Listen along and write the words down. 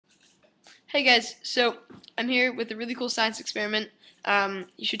Hey guys, so I'm here with a really cool science experiment.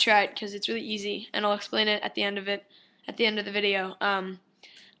 You should try it because it's really easy, and I'll explain it at the end of the video.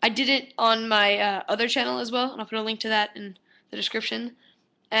 I did it on my other channel as well, and I'll put a link to that in the description.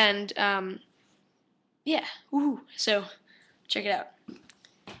 And yeah, woohoo! So check it out.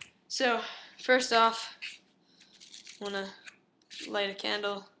 So first off, I want to light a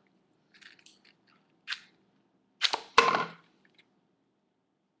candle.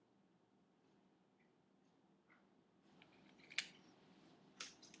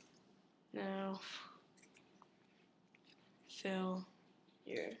 Now fill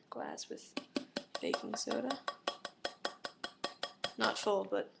your glass with baking soda. Not full,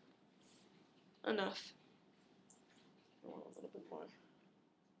 but enough. I want a little bit more.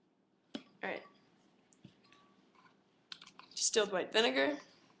 Alright. Distilled white vinegar.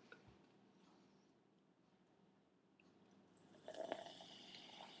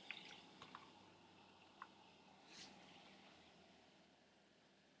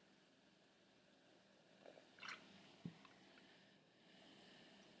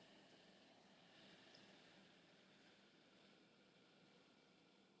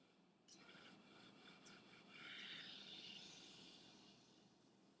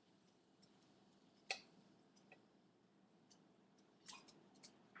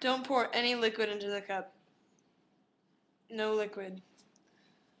 Don't pour any liquid into the cup. No liquid.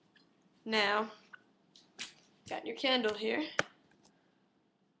 Now, got your candle here.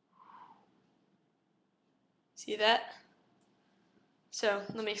 See that? So,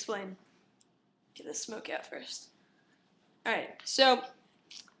 let me explain. Get the smoke out first. Alright, so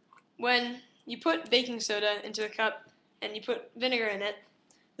when you put baking soda into a cup and you put vinegar in it,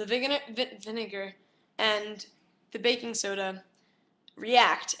 the vinegar and the baking soda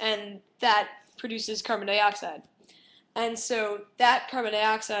react, and that produces carbon dioxide. And so that carbon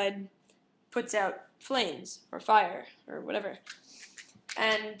dioxide puts out flames or fire or whatever.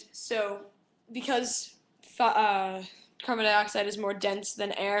 And so because carbon dioxide is more dense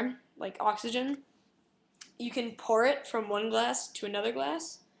than air, like oxygen, you can pour it from one glass to another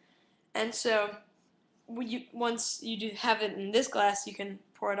glass. And so once you do have it in this glass, you can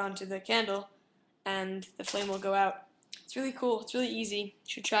pour it onto the candle and the flame will go out. It's really cool. It's really easy. You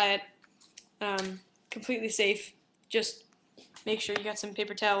should try it. Completely safe. Just make sure you got some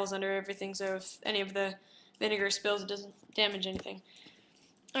paper towels under everything so if any of the vinegar spills, it doesn't damage anything.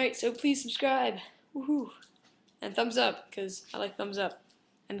 Alright, so please subscribe. Woohoo! And thumbs up, because I like thumbs up.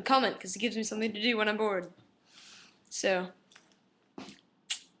 And comment, because it gives me something to do when I'm bored. So,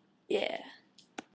 yeah.